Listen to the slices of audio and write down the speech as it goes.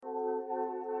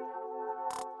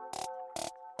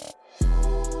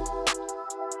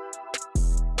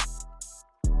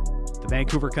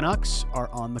Vancouver Canucks are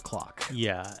on the clock.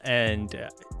 Yeah, and,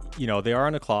 they are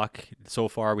on the clock. So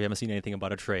far, we haven't seen anything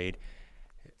about a trade.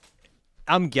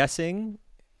 I'm guessing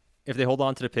if they hold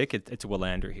on to the pick, it's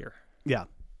Willander here. Yeah.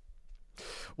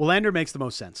 Willander makes the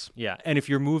most sense. Yeah, and if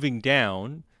you're moving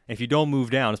down, if you don't move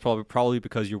down, it's probably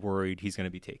because you're worried he's going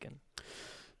to be taken.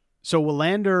 So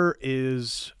Willander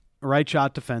is a right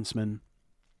shot defenseman,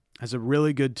 has a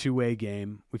really good two-way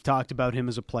game. We've talked about him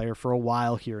as a player for a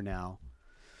while here now.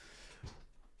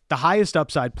 The highest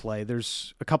upside play,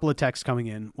 there's a couple of texts coming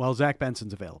in. Well, Zach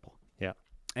Benson's available. Yeah.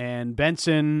 And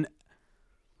Benson,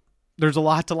 there's a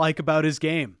lot to like about his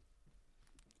game.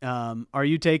 Are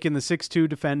you taking the 6'2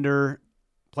 defender,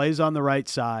 plays on the right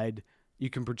side, you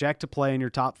can project to play in your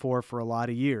top four for a lot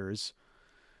of years,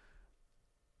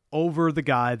 over the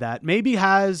guy that maybe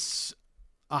has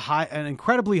an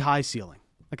incredibly high ceiling,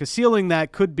 like a ceiling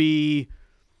that could be,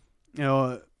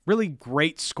 a really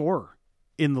great scorer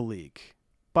in the league,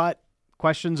 but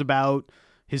questions about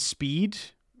his speed,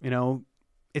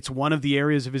 it's one of the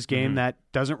areas of his game that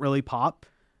doesn't really pop.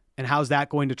 And how's that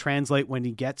going to translate when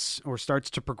he gets or starts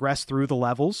to progress through the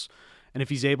levels? And if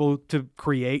he's able to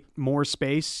create more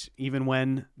space, even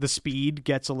when the speed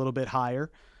gets a little bit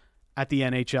higher at the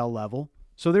NHL level.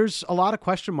 So there's a lot of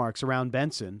question marks around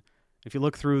Benson. If you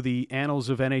look through the annals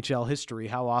of NHL history,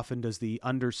 how often does the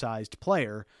undersized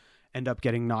player end up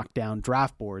getting knocked down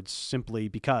draft boards simply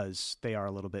because they are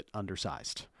a little bit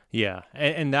undersized? Yeah,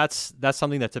 and that's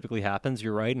something that typically happens,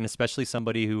 you're right, and especially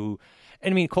somebody who,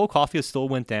 Cole Caulfield still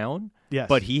went down, yes,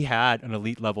 but he had an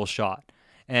elite level shot.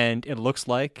 And it looks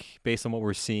like, based on what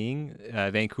we're seeing,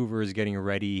 Vancouver is getting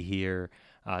ready here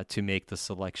to make the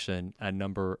selection at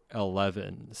number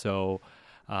 11. So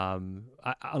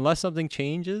unless something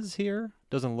changes here,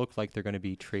 doesn't look like they're going to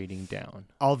be trading down.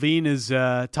 Alvin is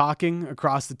talking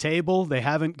across the table. They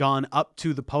haven't gone up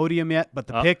to the podium yet, but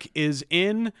the pick is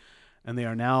in. And they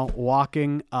are now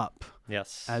walking up.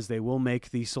 Yes. As they will make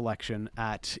the selection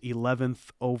at 11th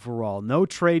overall. No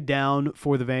trade down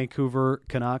for the Vancouver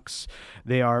Canucks.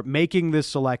 They are making this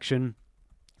selection.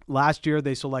 Last year,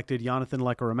 they selected Jonathan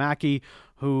Lekkerimäki,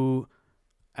 who,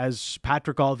 as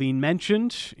Patrick Alvin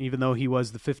mentioned, even though he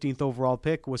was the 15th overall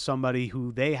pick, was somebody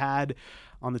who they had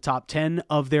on the top 10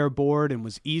 of their board and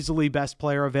was easily best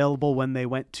player available when they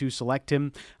went to select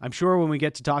him. I'm sure when we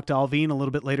get to talk to Alvin a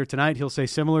little bit later tonight, he'll say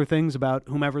similar things about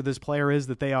whomever this player is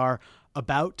that they are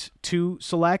about to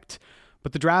select.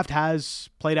 But the draft has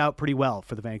played out pretty well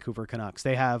for the Vancouver Canucks.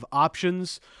 They have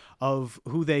options of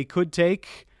who they could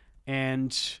take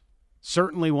and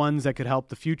certainly ones that could help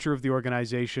the future of the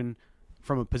organization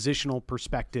from a positional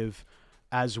perspective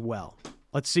as well.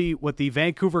 Let's see what the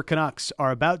Vancouver Canucks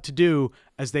are about to do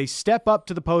as they step up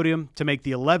to the podium to make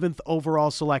the 11th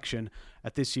overall selection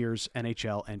at this year's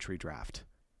NHL entry draft.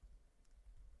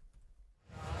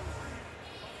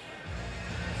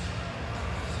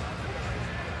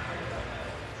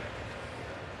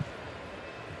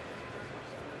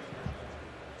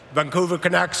 Vancouver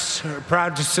Canucks are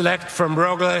proud to select from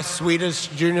Rögle, Swedish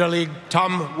Junior League,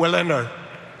 Tom Willander.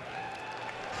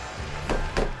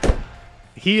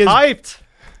 He is hyped.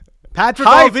 Patrick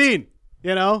Alvin,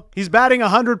 he's batting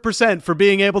 100% for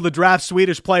being able to draft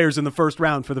Swedish players in the first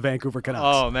round for the Vancouver Canucks.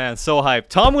 Oh, man, so hyped.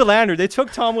 Tom Willander. They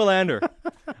took Tom Willander.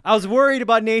 I was worried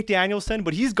about Nate Danielson,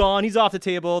 but he's gone. He's off the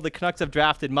table. The Canucks have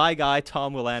drafted my guy,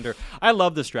 Tom Willander. I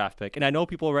love this draft pick, and I know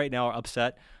people right now are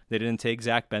upset they didn't take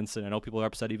Zach Benson. I know people are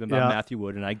upset even about Matthew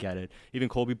Wood, and I get it. Even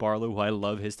Colby Barlow, who I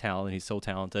love his talent. He's so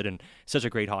talented and such a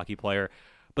great hockey player.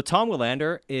 But Tom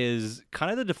Willander is kind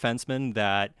of the defenseman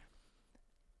that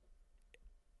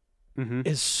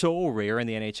is so rare in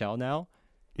the NHL now.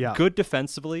 Yeah. Good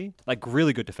defensively, like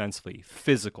really good defensively,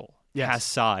 physical, has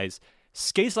size,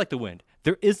 skates like the wind.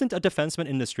 There isn't a defenseman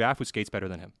in this draft who skates better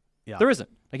than him. Yeah. There isn't.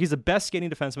 Like, he's the best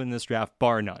skating defenseman in this draft,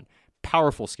 bar none.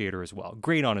 Powerful skater as well.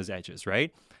 Great on his edges,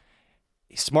 right?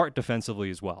 He's smart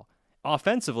defensively as well.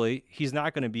 Offensively, he's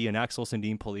not going to be an Axel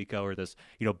Sandin Palika or this,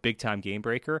 big-time game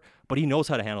breaker, but he knows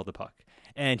how to handle the puck.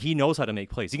 And he knows how to make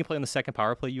plays. He can play on the second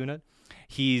power play unit.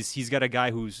 He's got a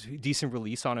guy who's decent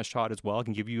release on his shot as well,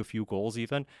 can give you a few goals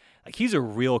even. Like, he's a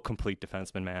real complete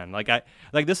defenseman, man.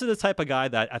 This is the type of guy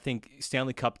that I think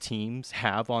Stanley Cup teams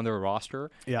have on their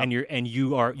roster, and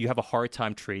you have a hard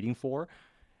time trading for.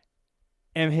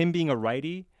 And him being a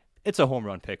righty, it's a home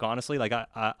run pick, honestly. Like,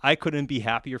 I couldn't be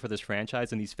happier for this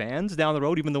franchise and these fans down the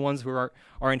road, even the ones who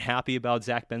aren't happy about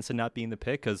Zach Benson not being the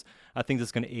pick, because I think this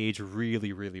is going to age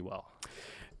really, really well.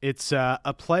 It's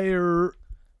a player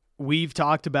we've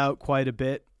talked about quite a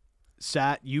bit.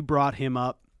 Sat, you brought him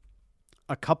up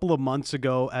a couple of months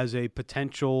ago as a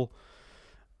potential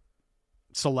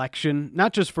selection,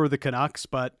 not just for the Canucks,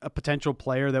 but a potential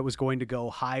player that was going to go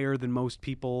higher than most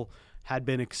people had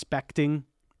been expecting.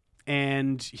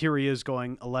 And here he is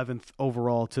going 11th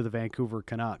overall to the Vancouver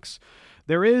Canucks.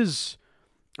 There is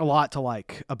a lot to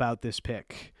like about this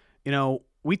pick. You know,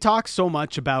 we talk so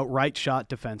much about right shot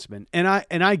defensemen, and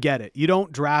I get it. You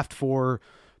don't draft for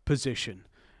position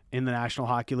in the National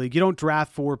Hockey League. You don't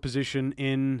draft for position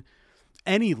in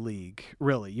any league,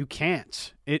 really. You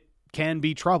can't. It can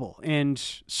be trouble. And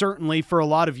certainly for a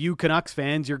lot of you Canucks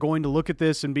fans, you're going to look at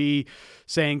this and be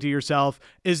saying to yourself,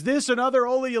 is this another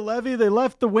Olli Juolevi? They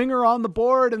left the winger on the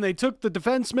board and they took the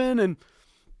defenseman, and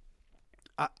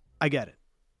I get it.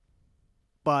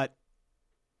 But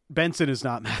Benson is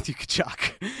not Matthew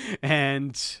Tkachuk.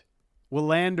 And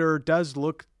Willander does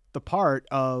look the part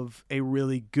of a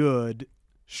really good,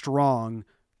 strong,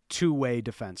 two-way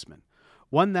defenseman.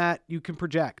 One that you can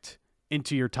project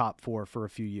into your top four for a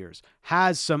few years.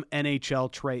 Has some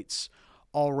NHL traits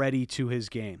already to his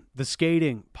game. The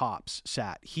skating pops,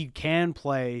 Sat. He can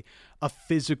play a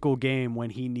physical game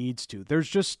when he needs to. There's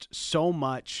just so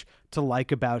much to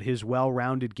like about his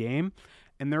well-rounded game.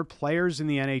 And there are players in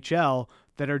the NHL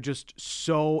that are just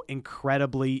so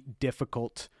incredibly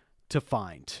difficult to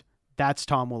find. That's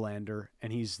Tom Willander,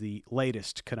 and he's the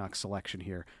latest Canucks selection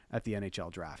here at the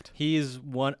NHL draft. He's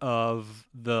one of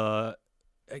that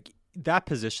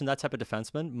position, that type of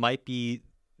defenseman, might be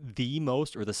the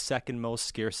most or the second most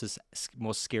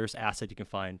scarce asset you can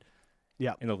find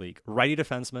in the league. Righty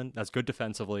defenseman that's good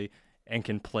defensively and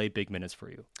can play big minutes for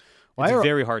you. It's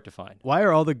very hard to find. Why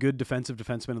are all the good defensive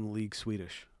defensemen in the league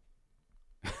Swedish?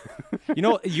 You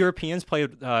know, Europeans play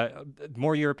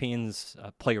more Europeans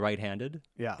play right-handed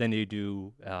than they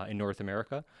do in North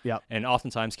America. Yeah, and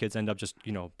oftentimes kids end up just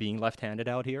being left-handed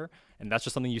out here, and that's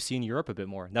just something you see in Europe a bit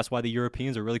more. And that's why the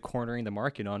Europeans are really cornering the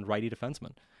market on righty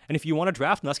defensemen. And if you want to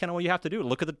draft them, that's kind of what you have to do.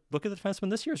 Look at the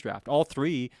defensemen this year's draft. All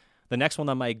three. The next one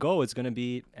that might go is going to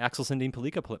be Axel Sandin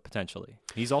Pellikka potentially.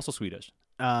 He's also Swedish.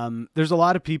 There's a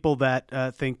lot of people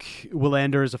that think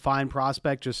Willander is a fine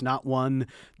prospect, just not one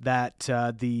that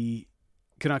the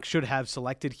Canucks should have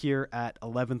selected here at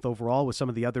 11th overall with some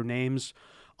of the other names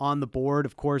on the board.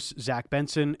 Of course, Zach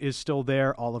Benson is still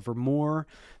there. Oliver Moore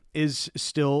is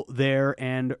still there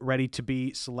and ready to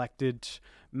be selected.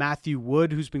 Matthew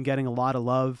Wood, who's been getting a lot of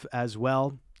love as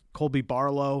well. Colby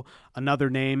Barlow, another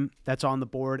name that's on the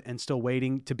board and still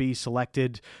waiting to be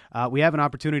selected. We have an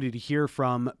opportunity to hear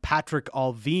from Patrick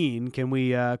Allvin. Can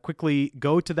we quickly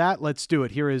go to that? Let's do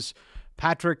it. Here is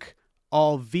Patrick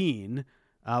Allvin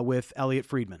with Elliot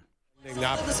Friedman. It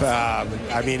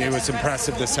was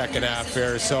impressive the second half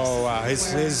here. So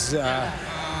his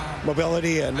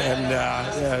mobility and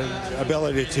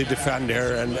ability to defend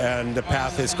here, and the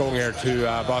path is going here to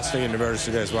Boston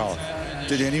University as well.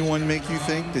 Did anyone make you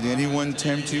think? Did anyone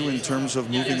tempt you in terms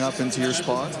of moving up into your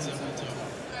spot?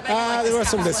 There were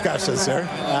some discussions there,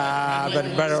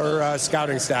 but our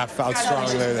scouting staff felt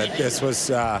strongly that this was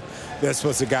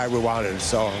the guy we wanted.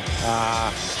 So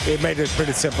it made it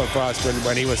pretty simple for us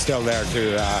when he was still there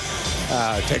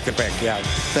to take the pick. Yeah.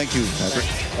 Thank you, Patrick.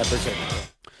 I appreciate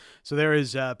it. So there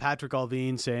is Patrick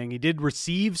Allvin saying he did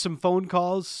receive some phone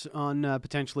calls on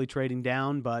potentially trading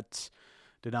down, but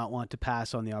did not want to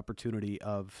pass on the opportunity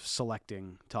of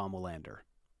selecting Tom Willander.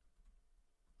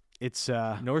 It's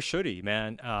nor should he,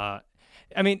 man. I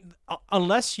mean,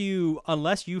 unless you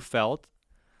felt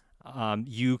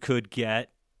you could get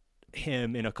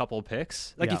him in a couple of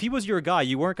picks. Like if he was your guy,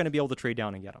 you weren't going to be able to trade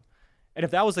down and get him. And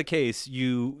if that was the case,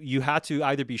 you had to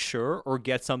either be sure or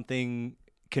get something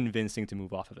convincing to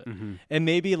move off of it. Mm-hmm. And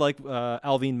maybe like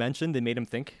Allvin mentioned, they made him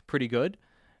think pretty good.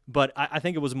 But I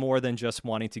think it was more than just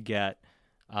wanting to get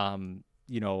a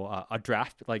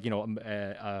draft,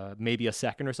 maybe a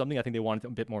second or something. I think they wanted it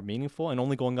a bit more meaningful, and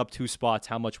only going up 2 spots,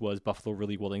 how much was Buffalo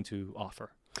really willing to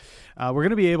offer? We're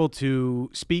going to be able to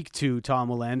speak to Tom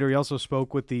Willander. He also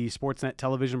spoke with the Sportsnet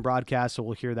television broadcast, so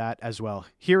we'll hear that as well.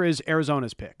 Here is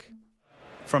Arizona's pick.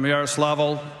 From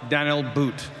Yaroslavl, Daniel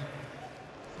Boot.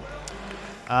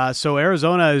 So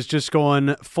Arizona is just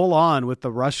going full on with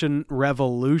the Russian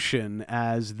Revolution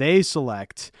as they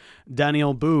select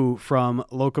Daniel Bu from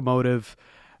Lokomotiv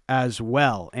as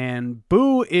well. And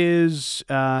Bu is,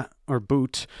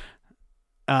 Boot,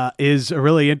 is a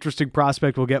really interesting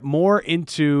prospect. We'll get more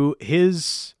into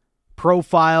his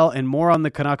profile and more on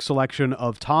the Canucks selection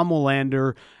of Tom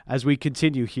Willander as we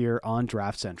continue here on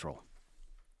Draft Central.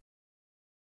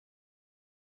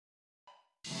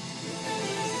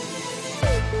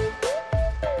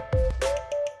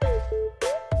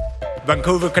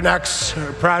 Vancouver Canucks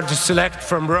are proud to select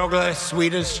from Rögle,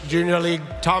 Swedish Junior League,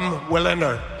 Tom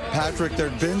Willander. Patrick, there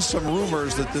have been some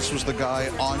rumors that this was the guy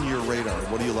on your radar.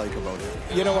 What do you like about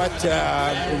him? You know what?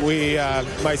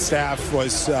 My staff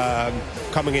was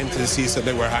coming into the season.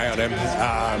 They were high on him.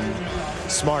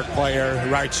 Smart player,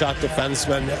 right shot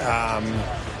defenseman.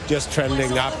 Just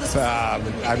trending up.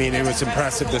 It was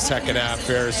impressive the second half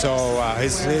here. So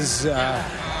his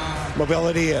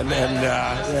mobility and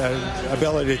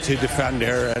ability to defend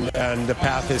here, and the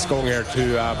path is going here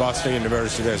to Boston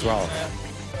University as well.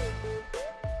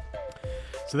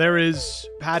 So there is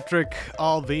Patrick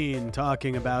Allvin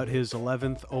talking about his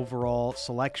 11th overall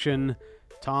selection,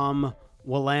 Tom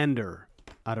Willander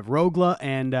out of Rögle,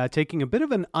 and taking a bit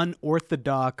of an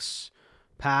unorthodox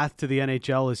path to the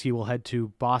NHL as he will head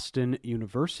to Boston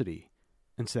University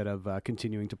instead of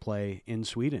continuing to play in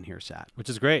Sweden here, Sat. Which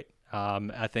is great.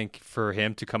 I think for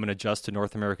him to come and adjust to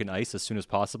North American ice as soon as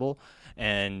possible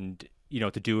and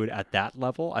to do it at that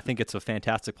level, I think it's a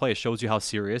fantastic play. It shows you how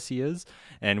serious he is,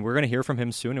 and we're going to hear from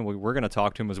him soon, and we're going to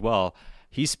talk to him as well.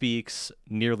 He speaks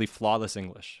nearly flawless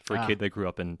English for a kid that grew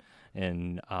up in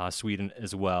Sweden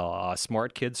as well.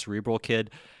 Smart kid, cerebral kid,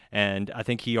 and I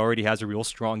think he already has a real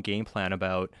strong game plan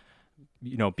about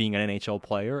being an NHL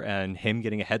player and him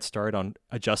getting a head start on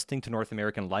adjusting to North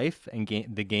American life and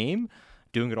the game.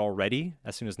 Doing it already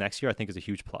as soon as next year, I think, is a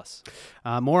huge plus.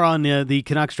 More on the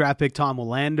Canucks draft pick, Tom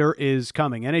Willander, is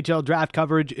coming. NHL draft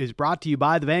coverage is brought to you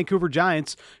by the Vancouver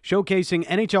Giants, showcasing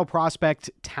NHL prospect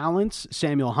talents,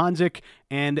 Samuel Honzik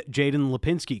and Jaden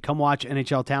Lipinski. Come watch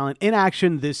NHL talent in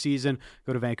action this season.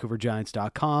 Go to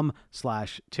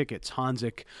vancouvergiants.com/tickets.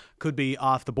 Honzik could be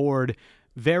off the board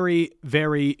very,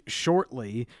 very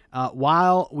shortly.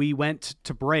 While we went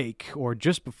to break, or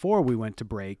just before we went to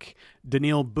break,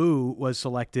 Daniil Boo was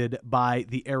selected by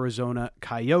the Arizona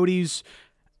Coyotes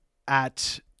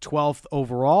at 12th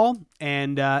overall,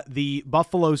 and the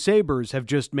Buffalo Sabres have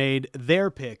just made their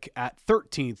pick at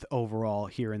 13th overall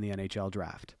here in the NHL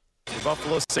draft. The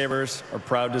Buffalo Sabres are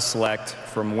proud to select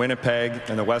from Winnipeg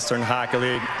in the Western Hockey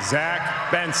League,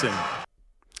 Zach Benson.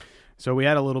 So we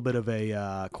had a little bit of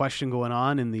a question going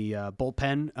on in the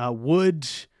bullpen. Would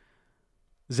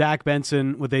Zach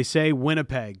Benson, would they say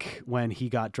Winnipeg when he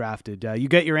got drafted? You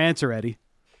get your answer, Eddie.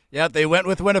 Yeah, they went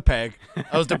with Winnipeg.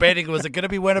 I was debating, was it going to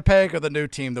be Winnipeg or the new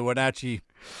team, the Wenatchee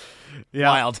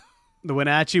Wild? The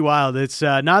Wenatchee Wild. It's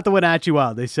not the Wenatchee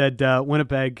Wild. They said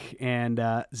Winnipeg, and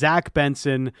Zach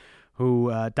Benson,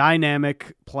 who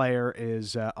dynamic player,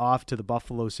 is off to the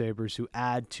Buffalo Sabres, who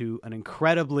add to an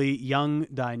incredibly young,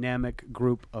 dynamic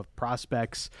group of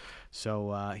prospects.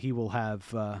 So he will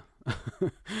have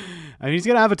he's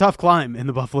going to have a tough climb in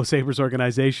the Buffalo Sabres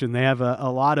organization. They have a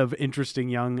lot of interesting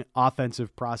young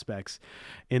offensive prospects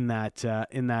in that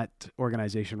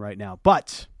organization right now.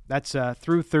 But that's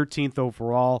through 13th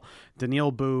overall.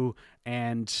 Daniil Boo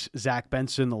and Zach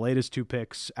Benson, the latest two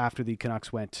picks after the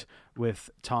Canucks went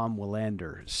with Tom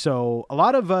Willander. So a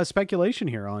lot of speculation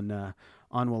here on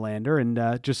Willander, and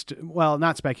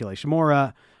not speculation,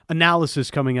 more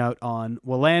analysis coming out on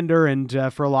Willander.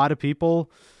 And for a lot of people,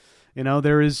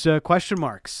 there is question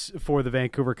marks for the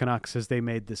Vancouver Canucks as they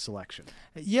made this selection.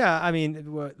 Yeah, I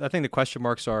think the question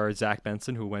marks are Zach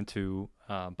Benson, who went to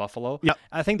Buffalo. Yep.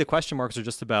 I think the question marks are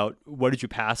just about what did you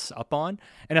pass up on?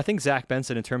 And I think Zach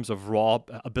Benson, in terms of raw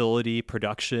ability,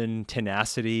 production,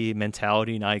 tenacity,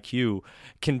 mentality, and IQ,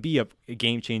 can be a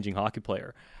game-changing hockey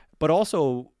player. But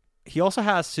he also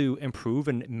has to improve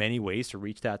in many ways to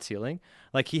reach that ceiling.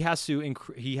 Like he has to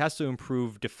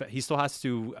improve. He still has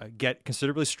to get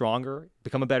considerably stronger,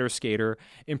 become a better skater,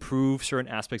 improve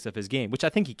certain aspects of his game, which I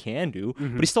think he can do,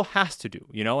 but he still has to do.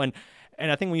 And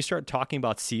I think when you start talking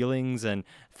about ceilings and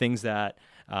things that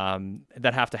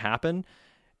have to happen,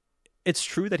 it's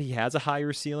true that he has a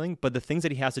higher ceiling, but the things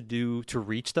that he has to do to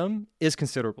reach them is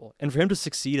considerable. And for him to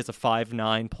succeed as a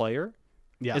 5'9" player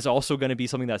is also going to be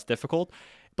something that's difficult.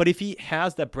 But if he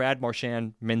has that Brad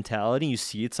Marchand mentality, you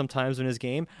see it sometimes in his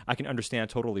game, I can understand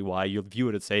totally why you view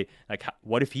it and say, like,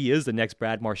 what if he is the next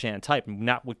Brad Marchand type?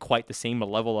 Not with quite the same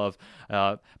level of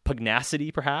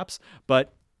pugnacity, perhaps,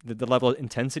 but the level of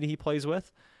intensity he plays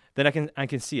with, then I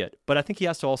can see it. But I think he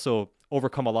has to also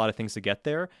overcome a lot of things to get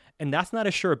there, and that's not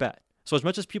a sure bet. So as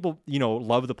much as people,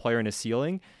 love the player in his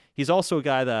ceiling, he's also a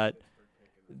guy that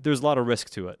there's a lot of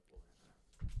risk to it.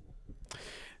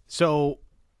 So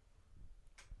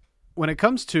when it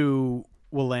comes to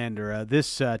Willander,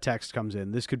 this text comes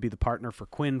in. This could be the partner for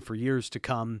Quinn for years to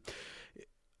come.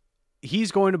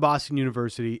 He's going to Boston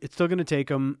University. It's still going to take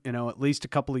him, at least a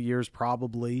couple of years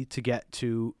probably to get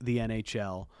to the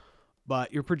NHL.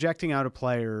 But you're projecting out a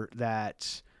player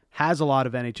that has a lot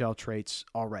of NHL traits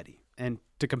already. and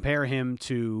to compare him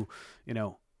to,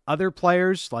 other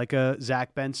players like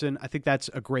Zach Benson, I think that's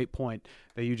a great point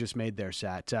that you just made there,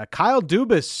 Sat. Kyle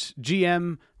Dubas,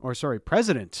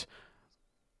 president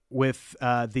with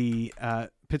the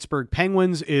Pittsburgh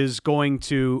Penguins, is going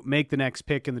to make the next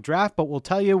pick in the draft, but we'll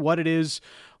tell you what it is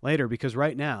later, because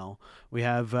right now we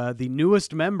have the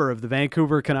newest member of the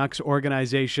Vancouver Canucks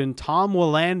organization, Tom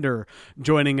Willander,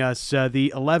 joining us,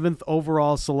 the 11th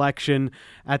overall selection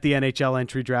at the NHL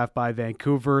entry draft by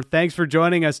Vancouver. Thanks for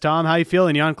joining us, Tom. How you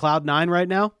feeling? You on cloud nine right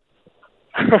now?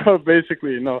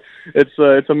 Basically, no.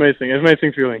 It's amazing.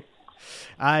 Amazing feeling.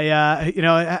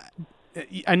 I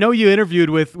know you interviewed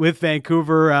with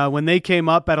Vancouver when they came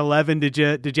up at 11. Did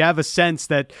you have a sense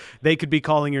that they could be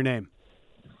calling your name?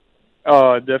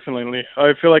 Definitely.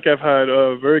 I feel like I've had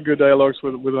very good dialogues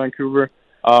with Vancouver.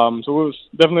 So it was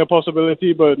definitely a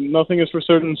possibility, but nothing is for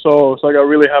certain. So I got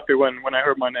really happy when I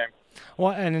heard my name.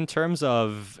 Well, and in terms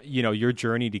of, your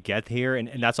journey to get here,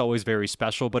 and that's always very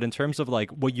special, but in terms of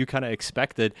like what you kind of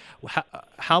expected,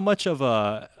 how much of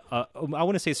I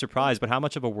wouldn't say surprise, but how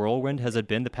much of a whirlwind has it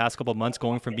been the past couple of months,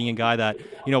 going from being a guy that,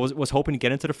 was hoping to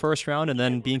get into the first round and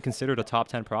then being considered a top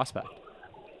 10 prospect?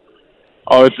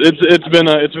 Oh, it's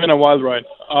been a wild ride.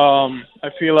 I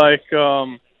feel like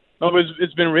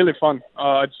it's been really fun.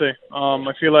 I'd say.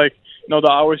 I feel like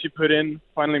the hours you put in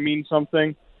finally mean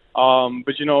something.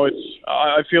 But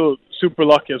I feel super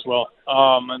lucky as well.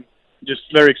 And just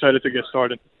very excited to get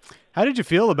started. How did you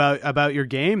feel about your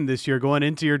game this year, going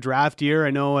into your draft year? I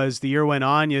know as the year went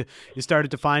on, you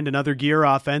started to find another gear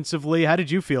offensively. How did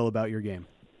you feel about your game?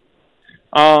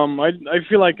 I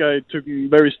feel like I took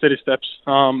very steady steps.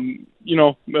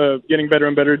 Getting better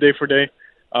and better day for day.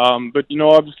 But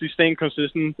obviously staying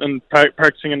consistent and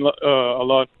practicing a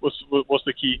lot was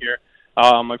the key here.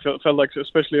 I felt like,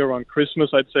 especially around Christmas,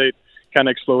 I'd say it kind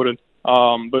of exploded.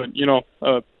 But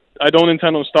I don't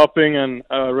intend on stopping, and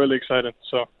really excited.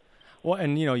 So. Well,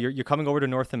 and you're coming over to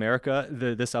North America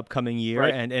this upcoming year,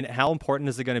 right. and how important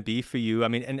is it going to be for you? I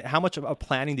mean, and how much of a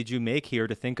planning did you make here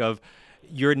to think of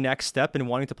your next step in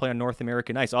wanting to play on North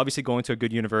American ice? Obviously, going to a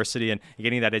good university and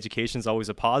getting that education is always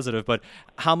a positive, but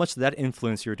how much did that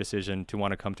influence your decision to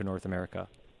want to come to North America?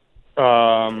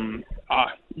 I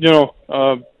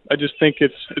just think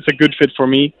it's a good fit for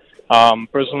me.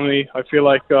 Personally, I feel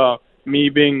like me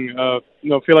being,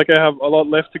 feel like I have a lot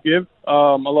left to give, a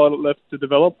lot left to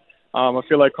develop. I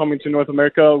feel like coming to North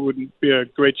America would be a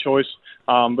great choice.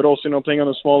 But also, playing on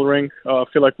a small rink, I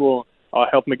feel like will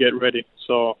help me get ready.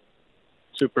 So,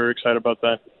 super excited about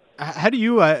that. How do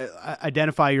you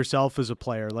identify yourself as a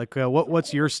player? Like,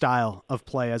 what's your style of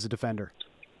play as a defender?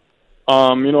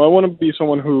 I want to be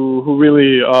someone who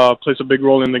really plays a big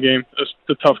role in the game,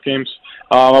 the tough games.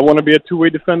 I want to be a two-way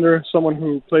defender, someone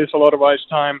who plays a lot of ice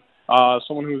time,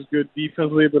 someone who's good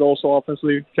defensively but also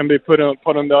offensively, can be put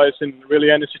on the ice in really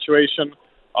any situation,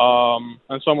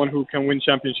 and someone who can win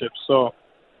championships. So,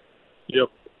 yep.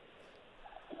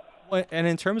 And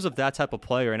in terms of that type of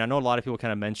player, and I know a lot of people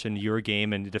kind of mentioned your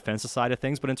game and the defensive side of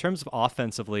things, but in terms of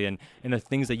offensively and the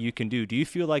things that you can do you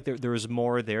feel like there is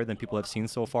more there than people have seen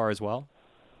so far as well?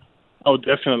 Oh,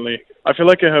 definitely. I feel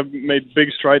like I have made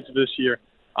big strides this year,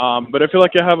 but I feel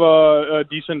like I have a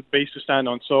decent base to stand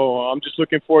on. So I'm just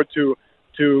looking forward to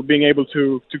being able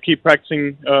to keep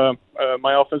practicing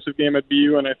my offensive game at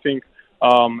BU, and I think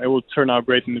it will turn out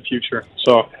great in the future.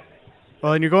 So.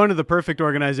 Well, and you're going to the perfect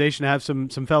organization to have some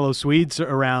fellow Swedes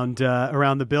around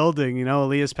the building.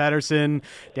 Elias Pettersson,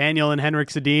 Daniel and Henrik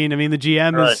Sedin. I mean, the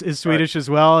GM is Swedish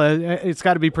as well. It's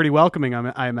got to be pretty welcoming,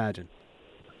 I imagine.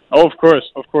 Oh, of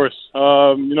course.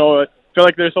 I feel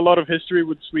like there's a lot of history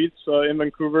with Swedes in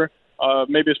Vancouver,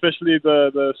 maybe especially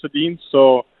the Sedins.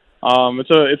 So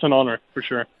it's an honor for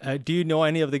sure. Do you know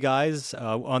any of the guys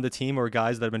on the team or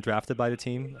guys that have been drafted by the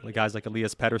team? Like guys like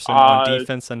Elias Pettersson on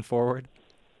defense and forward?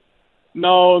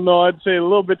 No, I'd say a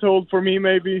little bit old for me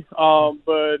maybe,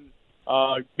 but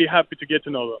be happy to get to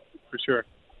know them for sure.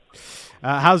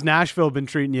 How's Nashville been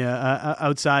treating you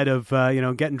outside of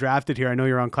getting drafted here? I know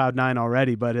you're on cloud nine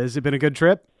already, but has it been a good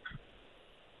trip?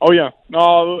 Oh yeah,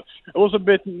 no, it was a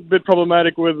bit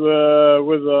problematic with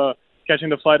catching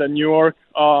the flight at New York,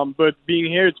 but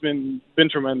being here it's been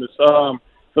tremendous. I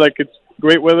feel like it's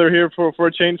great weather here for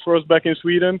a change for us back in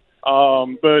Sweden.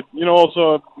 But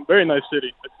also a very nice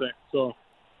city, I'd say. So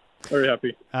very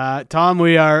happy. Tom,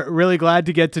 we are really glad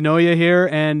to get to know you here,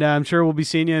 and I'm sure we'll be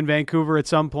seeing you in Vancouver at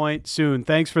some point soon.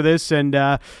 Thanks for this,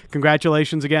 and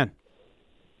congratulations again.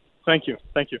 Thank you.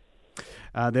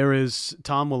 There is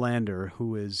Tom Willander,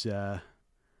 who is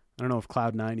I don't know if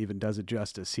Cloud9 even does it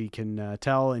justice. He can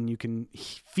tell, and you can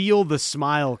feel the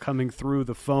smile coming through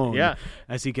the phone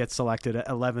as he gets selected at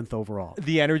 11th overall.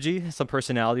 The energy, some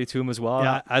personality to him as well.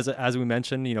 Yeah. As we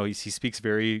mentioned, he speaks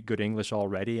very good English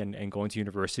already, and going to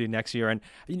university next year. And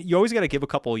you always got to give a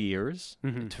couple of years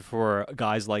for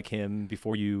guys like him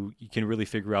before you can really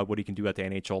figure out what he can do at the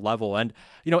NHL level. And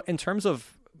in terms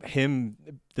of him,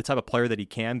 the type of player that he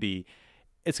can be,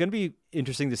 it's going to be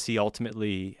interesting to see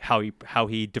ultimately how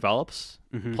he develops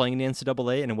playing in the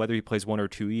NCAA, and whether he plays 1 or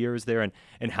 2 years there,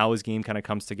 and how his game kind of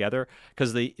comes together.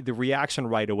 Because the reaction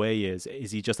right away is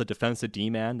he just a defensive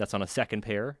D-man that's on a second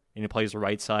pair and he plays the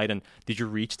right side, and did you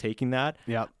reach taking that?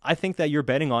 Yeah. I think that you're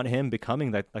betting on him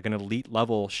becoming like an elite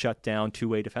level shutdown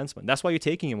two-way defenseman. That's why you're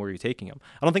taking him where you're taking him.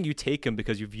 I don't think you take him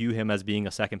because you view him as being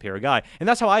a second pair guy, and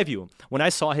that's how I view him. When I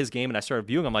saw his game and I started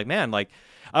viewing him, I'm like, man, like,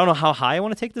 I don't know how high I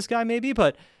want to take this guy maybe,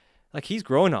 but like, he's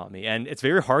growing on me, and it's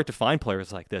very hard to find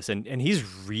players like this, and he's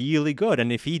really good.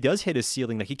 And if he does hit his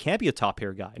ceiling, like, he can't be a top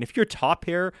pair guy. And if you're a top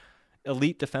pair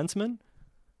elite defenseman,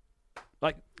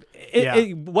 like,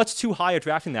 what's too high at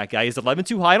drafting that guy? Is 11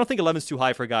 too high? I don't think 11's too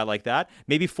high for a guy like that.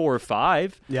 Maybe 4 or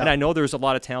 5. Yeah. And I know there's a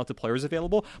lot of talented players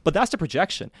available, but that's the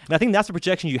projection. And I think that's the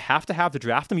projection you have to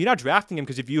draft him. You're not drafting him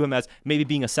because you view him as maybe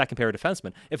being a second pair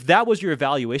defenseman. If that was your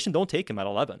evaluation, don't take him at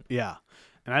 11. Yeah.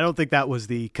 And I don't think that was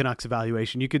the Canucks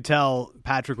evaluation. You could tell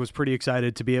Patrick was pretty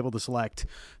excited to be able to select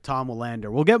Tom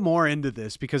Willander. We'll get more into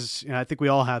this because I think we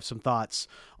all have some thoughts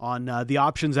on the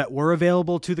options that were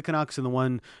available to the Canucks and the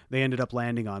one they ended up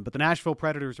landing on. But the Nashville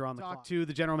Predators are on the clock. To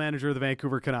the general manager of the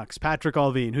Vancouver Canucks, Patrick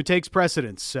Allvin, who takes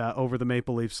precedence over the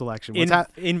Maple Leaf selection.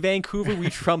 In Vancouver, we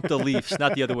trump the Leafs,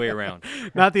 not the other way around.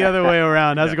 Not the other way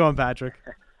around. How's it going, Patrick?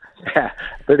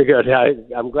 Pretty good.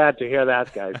 I'm glad to hear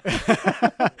that, guys.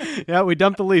 Yeah, we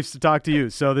dumped the Leafs to talk to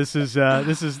you, so this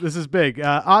is big.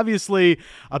 Obviously,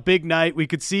 a big night. We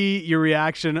could see your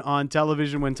reaction on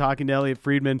television when talking to Elliot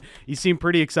Friedman. You seem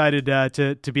pretty excited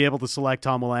to be able to select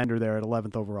Tom Willander there at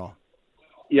 11th overall.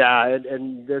 Yeah,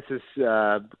 and this is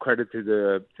credit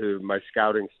to my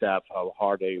scouting staff, how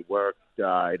hard they worked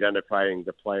identifying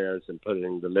the players and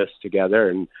putting the list together,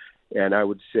 and I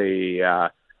would say.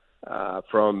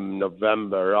 From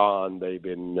November on, they've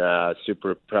been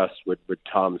super impressed with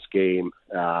Tom's game,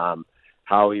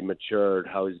 how he matured,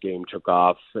 how his game took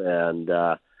off, and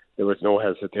there was no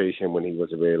hesitation when he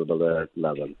was available at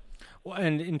 11. Well,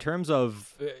 and in terms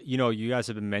of, you guys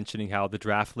have been mentioning how the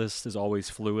draft list is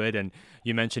always fluid, and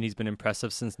you mentioned he's been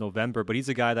impressive since November, but he's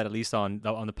a guy that at least on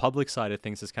the public side of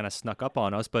things has kind of snuck up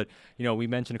on us. But, we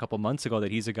mentioned a couple months ago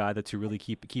that he's a guy that to really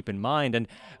keep in mind. And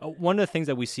one of the things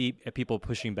that we see people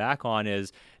pushing back on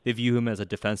is they view him as a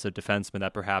defensive defenseman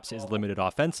that perhaps is limited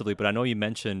offensively. But I know you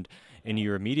mentioned in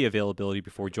your media availability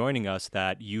before joining us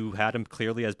that you had him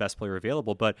clearly as best player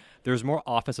available, but there's more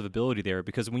offensive ability there,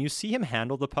 because when you see him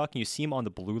handle the puck and you see him on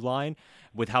the blue line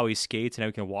with how he skates and how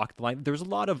he can walk the line, there's a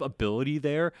lot of ability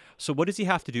there. So what does he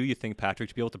have to do, you think, Patrick,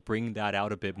 to be able to bring that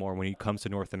out a bit more when he comes to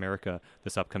North America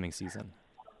this upcoming season?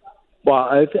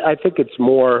 Well, I think it's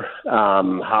more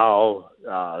how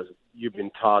you've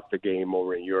been taught the game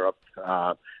over in Europe.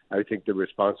 I think the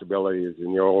responsibility is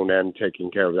in your own end,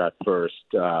 taking care of that first.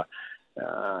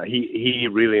 He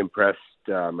really impressed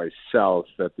myself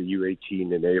at the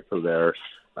U18 in April there,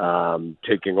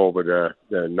 taking over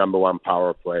the number one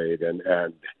power play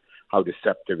and how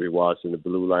deceptive he was in the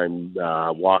blue line,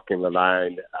 walking the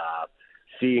line,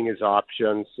 seeing his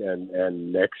options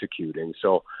and executing.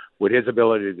 So with his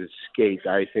ability to skate,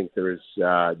 I think there's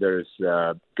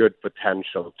good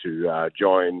potential to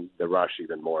join the rush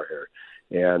even more here.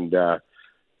 And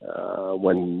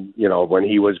when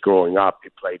he was growing up, he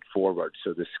played forward,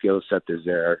 so the skill set is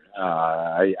there.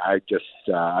 I just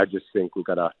think we've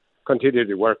got to continue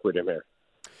to work with him here.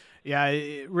 Yeah,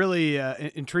 really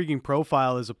intriguing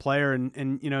profile as a player,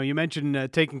 and you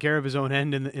mentioned taking care of his own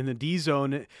end in the D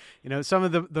zone. Some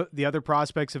of the other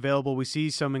prospects available, we see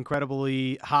some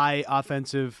incredibly high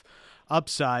offensive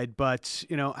upside, but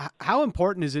how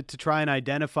important is it to try and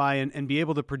identify and be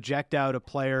able to project out a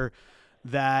player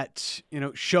that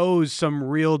shows some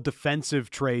real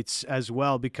defensive traits as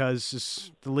well,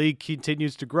 because the league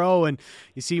continues to grow and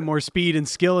you see more speed and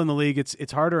skill in the league.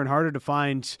 It's harder and harder to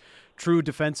find true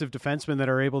defensive defensemen that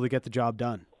are able to get the job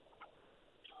done.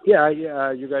 Yeah,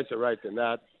 you guys are right in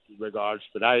that regards,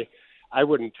 but I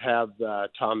wouldn't have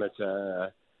Tom as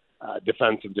a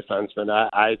defensive defenseman.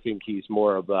 I think he's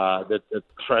more of the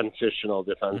transitional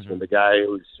defenseman, the guy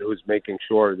who's making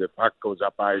sure the puck goes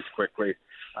up ice quickly.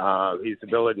 His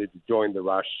ability to join the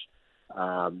rush,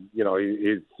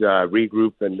 his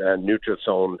regroup and neutral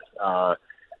zone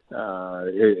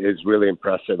is really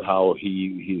impressive. How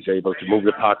he's able to move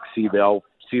the puck, see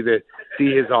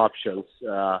his options.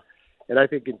 And I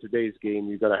think in today's game,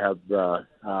 you're going to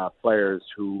have players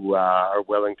who are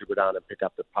willing to go down and pick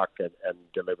up the puck and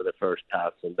deliver the first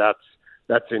pass, and that's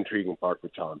the intriguing part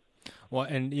with Tom. Well,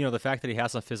 and the fact that he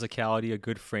has some physicality, a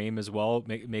good frame as well,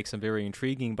 makes him very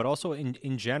intriguing. But also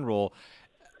in general,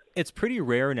 it's pretty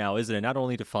rare now, isn't it? Not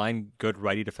only to find good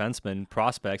righty defenseman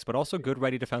prospects, but also good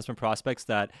righty defenseman prospects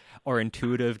that are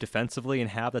intuitive defensively and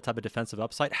have that type of defensive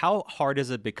upside. How hard is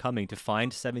it becoming to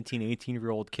find 17,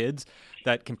 18-year-old kids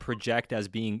that can project as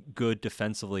being good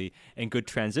defensively and good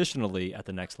transitionally at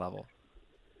the next level?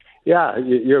 Yeah,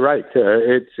 you're right.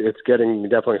 It's getting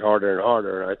definitely harder and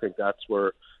harder. I think that's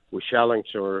where we challenge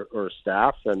our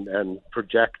staff and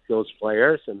project those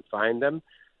players and find them.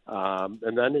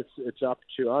 And then it's up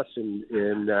to us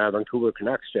in Vancouver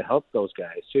Canucks to help those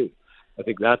guys too. I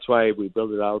think that's why we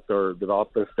built out our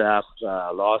development staff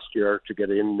last year to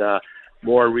get in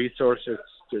more resources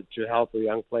to help the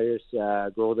young players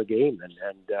grow the game. And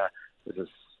as I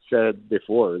said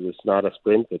before, it's not a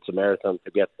sprint; it's a marathon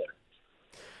to get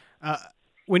there.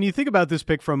 When you think about this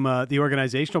pick from the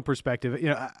organizational perspective,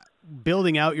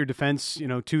 building out your defense,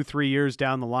 2-3 years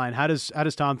down the line, how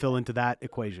does Tom fill into that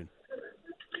equation?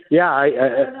 Yeah,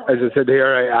 as I said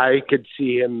here, I could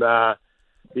see him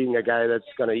being a guy that's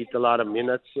going to eat a lot of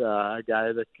minutes, a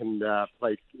guy that can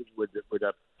play with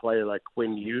a player like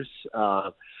Quinn Hughes.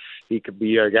 He could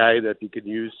be a guy that you could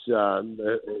use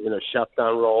in a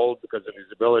shutdown role because of his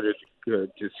ability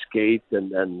to skate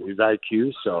and his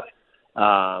IQ. So.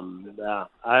 I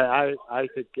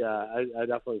think I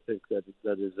definitely think that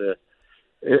is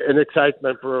an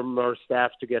excitement from our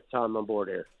staff to get Tom on board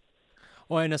here.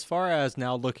 Well, and as far as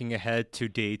now looking ahead to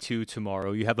day 2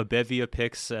 tomorrow, you have a bevy of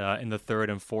picks in the 3rd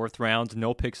and 4th round,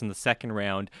 no picks in the 2nd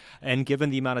round. And given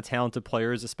the amount of talented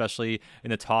players, especially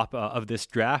in the top of this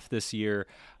draft this year,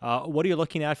 what are you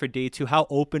looking at for day 2? How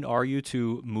open are you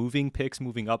to moving picks,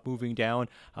 moving up, moving down?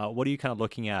 What are you kind of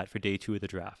looking at for day 2 of the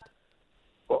draft?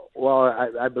 Well,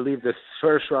 I believe this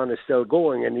first round is still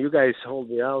going, and you guys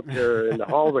hold me out here in the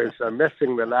hallways. So I'm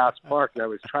missing the last part, and I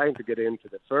was trying to get into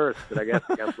the first, but I guess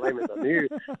I can't blame it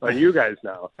on you guys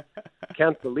now.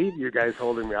 Can't believe you guys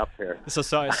holding me up here. So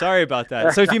sorry about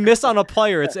that. So if you miss on a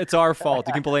player, it's our fault.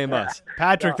 You can blame us.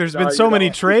 Patrick, there's been so many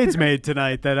trades made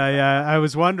tonight that I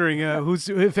was wondering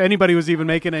if anybody was even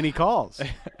making any calls. We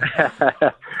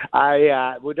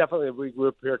definitely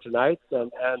regroup here tonight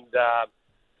and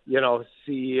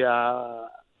see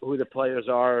who the players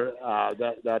are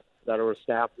that our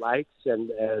staff likes and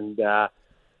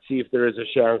see if there is a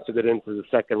chance to get into the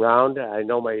second round. I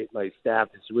know my staff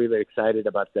is really excited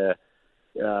about the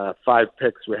 5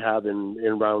 picks we have in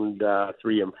round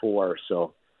 3 and 4.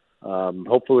 So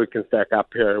hopefully we can stack up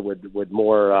here with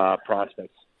more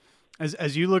prospects.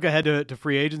 As you look ahead to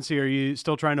free agency, are you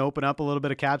still trying to open up a little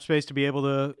bit of cap space to be able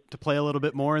to play a little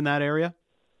bit more in that area?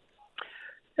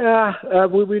 Yeah,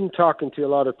 we've been talking to a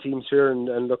lot of teams here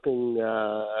and looking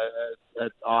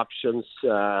at options.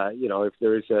 If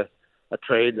there is a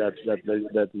trade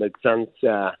that makes sense,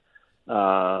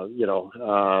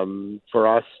 for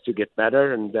us to get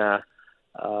better. And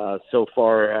so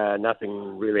far,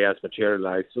 nothing really has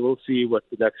materialized. So we'll see what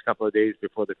the next couple of days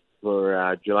before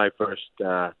July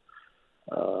 1st,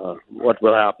 what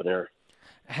will happen here.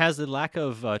 Has the lack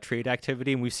of trade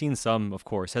activity, and we've seen some, of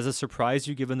course, has it surprised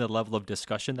you given the level of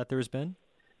discussion that there's been?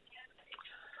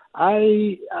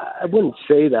 I wouldn't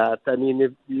say that. I mean,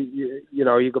 if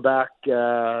you go back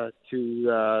to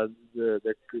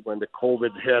when the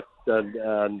COVID hit and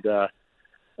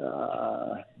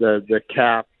the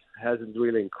cap hasn't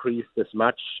really increased as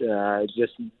much. It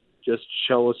just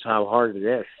shows how hard it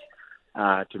is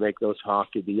to make those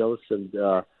hockey deals and.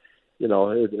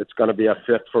 It's going to be a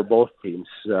fit for both teams,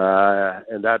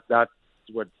 and that's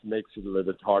what makes it a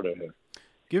little bit harder here.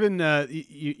 Given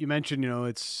you mentioned,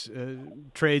 it's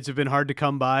trades have been hard to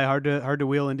come by, hard to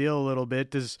wheel and deal a little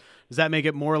bit. Does that make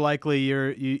it more likely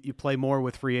you play more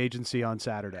with free agency on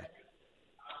Saturday?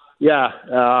 Yeah,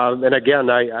 and again,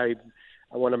 I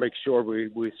want to make sure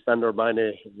we spend our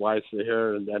money wisely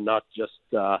here and not just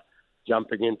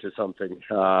jumping into something.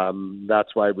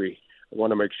 That's why I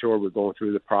want to make sure we're going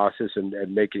through the process and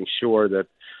making sure that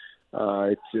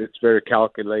it's very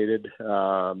calculated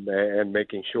and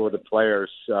making sure the players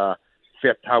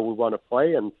fit how we want to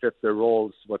play and fit their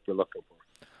roles, what we're looking for.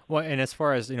 Well, and as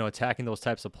far as, attacking those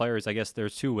types of players, I guess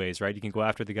there's two ways, right? You can go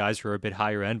after the guys who are a bit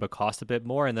higher end but cost a bit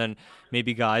more, and then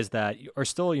maybe guys that are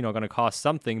still, going to cost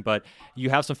something, but you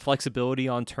have some flexibility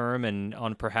on term and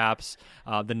on perhaps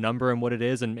the number and what it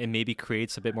is, and maybe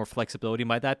creates a bit more flexibility.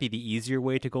 Might that be the easier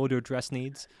way to go to address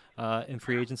needs in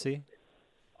free agency?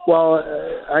 Well,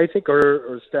 I think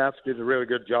our staff did a really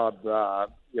good job,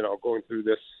 going through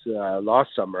this last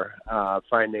summer,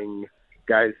 finding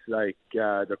guys like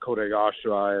Dakota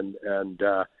Joshua and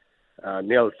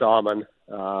Neil Salmon,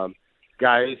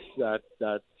 guys that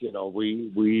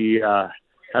we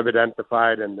have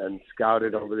identified and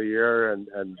scouted over the year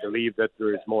and believe that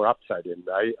there is more upside in.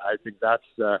 I think that's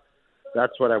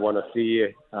what I want to see.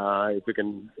 If we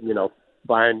can,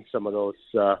 find some of those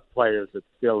players that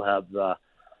still have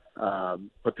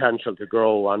potential to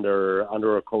grow under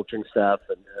a coaching staff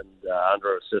and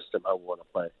under a system how we want to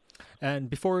play. And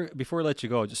before I let you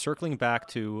go, just circling back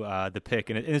to the pick,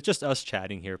 and it's just us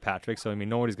chatting here, Patrick. So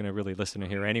nobody's going to really listen to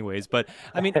here, anyways. But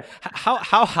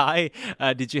how high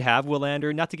did you have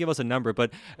Willander? Not to give us a number,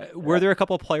 but were there a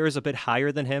couple of players a bit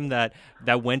higher than him that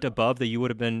went above that you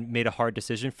would have made a hard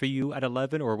decision for you at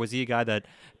 11, or was he a guy that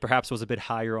perhaps was a bit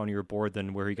higher on your board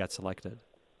than where he got selected?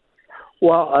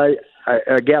 Well,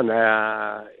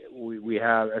 we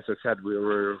have, as I said,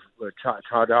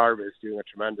 Todd Harvey is doing a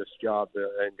tremendous job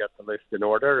and get the list in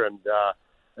order. And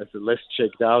as the list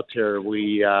shaked out here,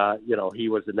 he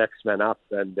was the next man up.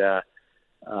 And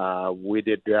we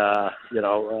did,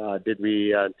 did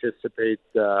we anticipate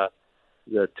the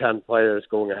 10 players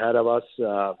going ahead of us?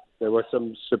 There was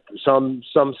some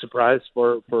surprise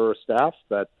for staff,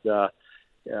 but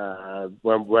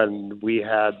when we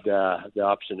had the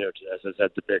option here, as I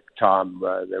said, to pick Tom,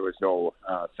 there was no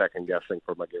second guessing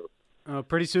for McGill.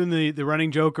 Pretty soon the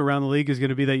running joke around the league is going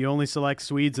to be that you only select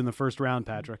Swedes in the first round,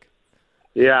 Patrick.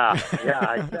 Yeah,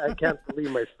 I can't believe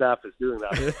my staff is doing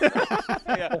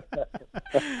that.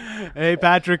 Hey,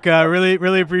 Patrick,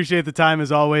 really appreciate the time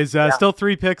as always. Still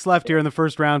 3 picks left here in the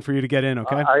first round for you to get in,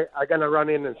 okay? I'm going to run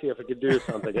in and see if I can do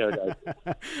something here,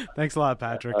 guys. Thanks a lot,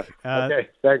 Patrick. Okay,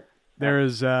 thanks. There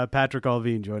is Patrick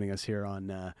Allvin joining us here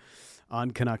on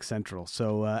Canucks Central.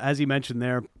 So as he mentioned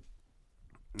there,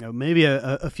 maybe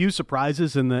a few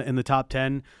surprises in the top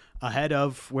 10 ahead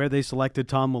of where they selected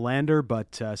Tom Willander,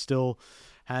 but still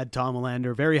had Tom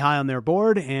Willander very high on their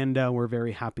board, and we're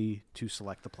very happy to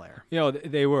select the player.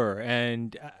 They were,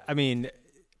 and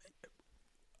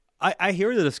I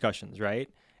hear the discussions, right?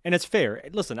 And it's fair.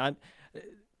 Listen,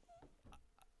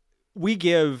 we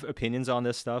give opinions on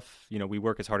this stuff. We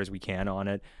work as hard as we can on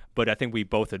it, but I think we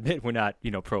both admit we're not,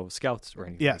 pro scouts or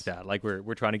anything like that. Like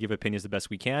we're trying to give opinions the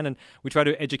best we can, and we try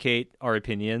to educate our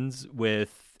opinions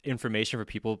with information for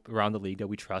people around the league that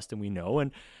we trust and we know.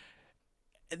 And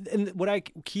what I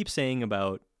keep saying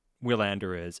about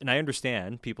Willander is, and I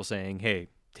understand people saying, hey,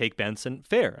 take Benson.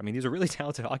 Fair. These are really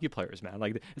talented hockey players, man.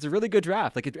 Like, it's a really good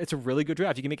draft. Like, it's a really good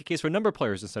draft. You can make a case for a number of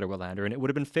players instead of Willander, and it would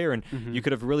have been fair, and you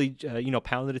could have really,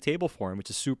 pounded a table for him, which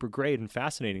is super great and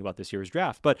fascinating about this year's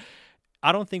draft. But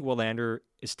I don't think Willander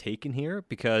is taken here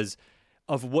because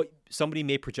of what somebody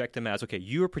may project him as. Okay,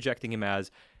 you are projecting him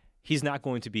as he's not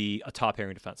going to be a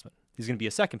top-pairing defenseman. He's going to be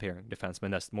a second-pairing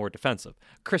defenseman that's more defensive.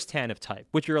 Chris Tanev type,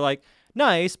 which you're like,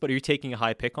 nice, but are you taking a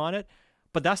high pick on it?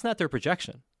 But that's not their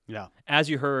projection. Yeah. As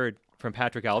you heard from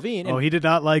Patrick Allvin. He did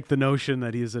not like the notion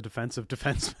that he is a defensive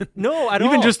defenseman. No, at all.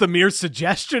 Even just the mere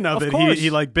suggestion of it, course. he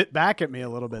bit back at me a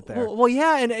little bit there. Well,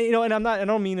 yeah, and and I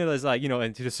don't mean it as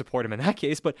and to support him in that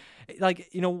case, but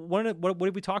what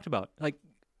have we talked about? Like,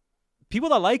 people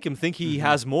that like him think he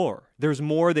has more. There's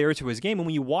more there to his game, and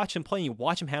when you watch him play, and you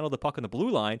watch him handle the puck on the blue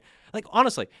line. Like,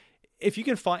 honestly, if you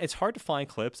can find, it's hard to find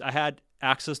clips. I had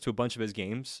access to a bunch of his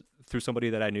games through somebody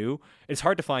that I knew. It's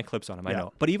hard to find clips on him, I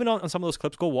know. But even on some of those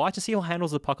clips, go watch and see how he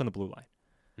handles the puck on the blue line.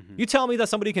 You tell me that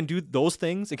somebody can do those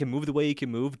things and can move the way he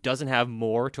can move, doesn't have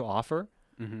more to offer.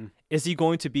 Is he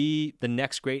going to be the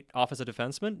next great offensive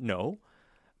defenseman? No.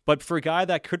 But for a guy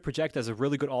that could project as a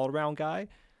really good all-around guy,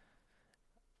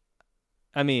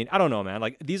 I don't know, man.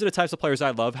 Like, these are the types of players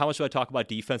I love. How much do I talk about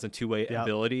defense and two-way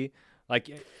ability? Like,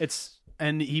 it's...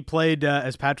 And he played,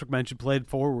 as Patrick mentioned, played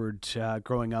forward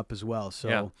growing up as well.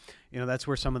 So, that's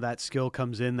where some of that skill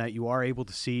comes in that you are able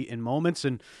to see in moments,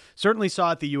 and certainly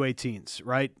saw at the U18s,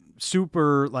 right?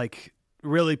 Super,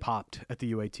 really popped at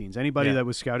the U18s. Anybody that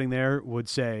was scouting there would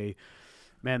say,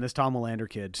 man, this Tom Willander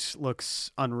kid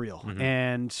looks unreal.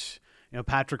 And,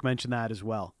 Patrick mentioned that as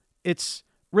well. It's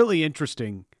really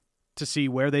interesting to see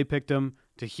where they picked him,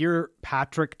 to hear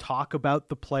Patrick talk about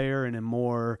the player in a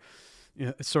more...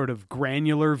 sort of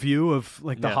granular view of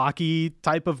the hockey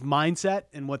type of mindset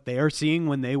and what they are seeing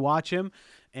when they watch him.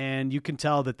 And you can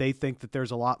tell that they think that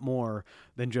there's a lot more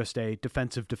than just a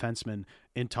defensive defenseman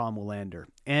in Tom Willander.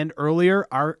 And earlier,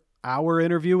 our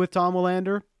interview with Tom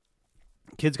Willander,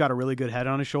 kid's got a really good head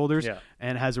on his shoulders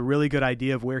and has a really good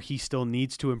idea of where he still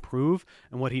needs to improve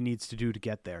and what he needs to do to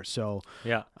get there. So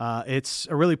it's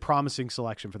a really promising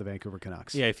selection for the Vancouver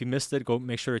Canucks. Yeah, if you missed it, go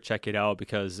make sure to check it out,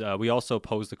 because we also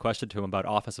posed the question to him about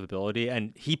offensive ability,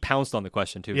 and he pounced on the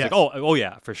question too. He's like, oh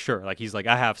yeah, for sure. Like, he's like,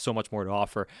 I have so much more to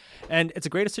offer. And it's a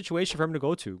great situation for him to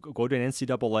go to an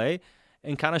NCAA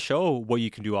and kind of show what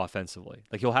you can do offensively.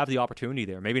 Like, he'll have the opportunity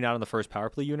there. Maybe not on the first power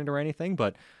play unit or anything,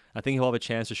 but I think he'll have a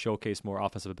chance to showcase more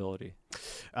offensive ability.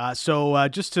 So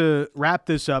just to wrap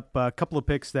this up, a couple of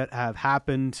picks that have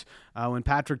happened. When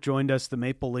Patrick joined us, the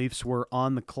Maple Leafs were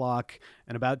on the clock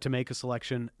and about to make a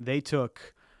selection. They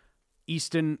took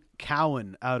Easton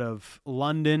Cowan out of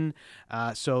London.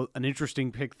 So an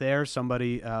interesting pick there.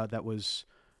 Somebody that was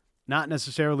not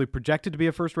necessarily projected to be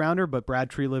a first rounder, but Brad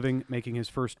Treliving making his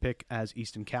first pick as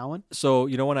Easton Cowan. So,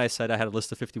 when I said I had a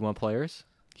list of 51 players?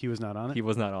 He was not on it? He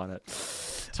was not on it.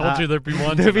 Told you there'd be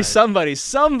one. There'd be somebody.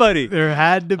 There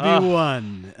had to be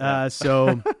one.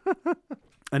 So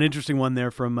an interesting one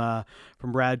there from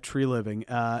Brad Treliving.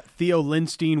 Theo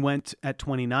Lindstein went at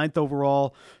 29th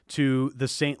overall to the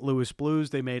St. Louis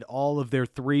Blues. They made all of their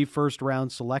 3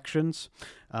 first-round selections,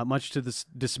 much to the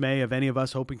dismay of any of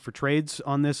us hoping for trades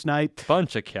on this night.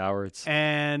 Bunch of cowards.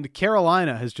 And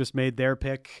Carolina has just made their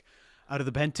pick. Out of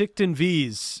the Penticton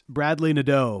Vs, Bradley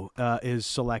Nadeau is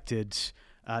selected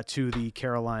to the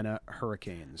Carolina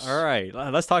Hurricanes. All right,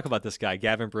 let's talk about this guy,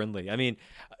 Gavin Brindley. I mean,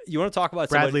 you want to talk about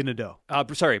Bradley Nadeau.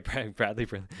 Bradley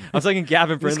Brindley. I was thinking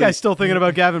Gavin Brindley. This guy's still thinking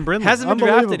about Gavin Brindley. Hasn't been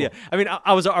drafted yet. I mean,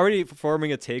 I was already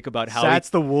forming a take about how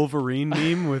that's the Wolverine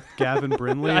meme with Gavin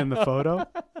Brindley in the photo.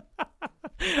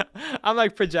 I'm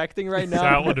like projecting right now.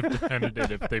 That would have defended it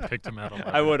if they picked him out.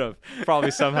 I would have, probably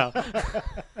somehow.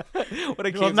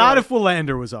 Well, not if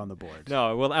Willander was on the board.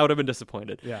 No, well, I would have been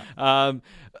disappointed. Yeah.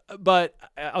 But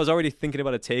I was already thinking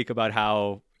about a take about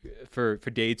how for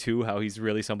day 2, how he's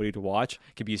really somebody to watch.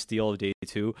 Could be a steal of day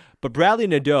 2. But Bradley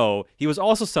Nadeau, he was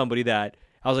also somebody that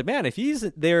I was like, man, if he's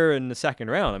there in the second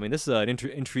round, I mean, this is an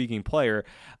intriguing player.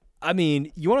 I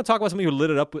mean, you want to talk about somebody who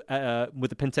lit it up with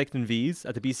the Penticton Vs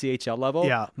at the BCHL level?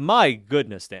 Yeah. My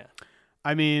goodness, Dan.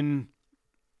 I mean,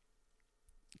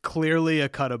 clearly a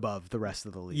cut above the rest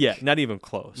of the league. Yeah, not even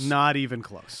close. Not even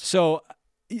close. So,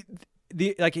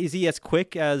 is he as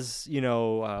quick as,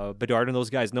 Bedard and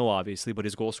those guys? No, obviously, but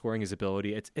his goal scoring, his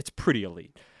ability, it's pretty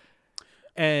elite.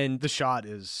 And the shot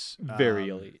is very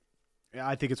elite.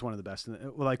 I think it's one of the best.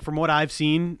 Like, from what I've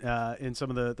seen in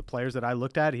some of the players that I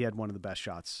looked at, he had one of the best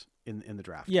shots in the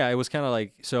draft. Yeah, it was kind of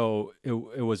like, so it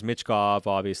was Michkov,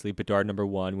 obviously, Bedard number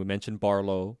 1. We mentioned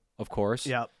Barlow, of course.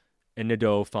 Yeah. And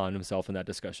Nadeau found himself in that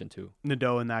discussion too.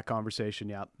 Nadeau in that conversation,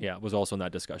 yeah. Yeah, was also in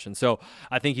that discussion. So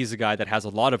I think he's a guy that has a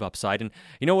lot of upside. And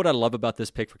you know what I love about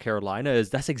this pick for Carolina is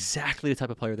that's exactly the type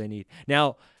of player they need.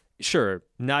 Now, sure,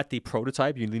 not the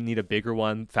prototype. You need a bigger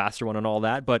one, faster one and all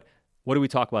that. But what do we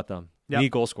talk about them? Yep. You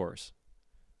need goal scorers.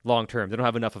 Long term. They don't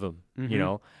have enough of them,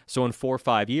 So in 4 or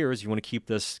 5 years, you want to keep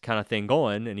this kind of thing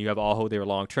going, and you have Aho there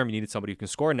long term. You needed somebody who can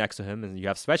score next to him, and you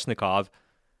have Svechnikov.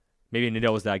 Maybe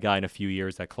Nadeau is that guy in a few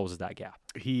years that closes that gap.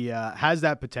 He has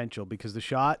that potential because the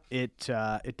shot, it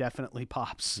definitely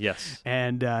pops. Yes.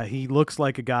 And he looks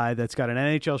like a guy that's got an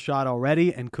NHL shot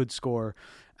already and could score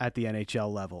at the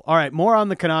NHL level. All right, more on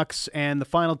the Canucks and the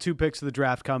final 2 picks of the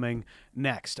draft coming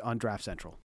next on Draft Central.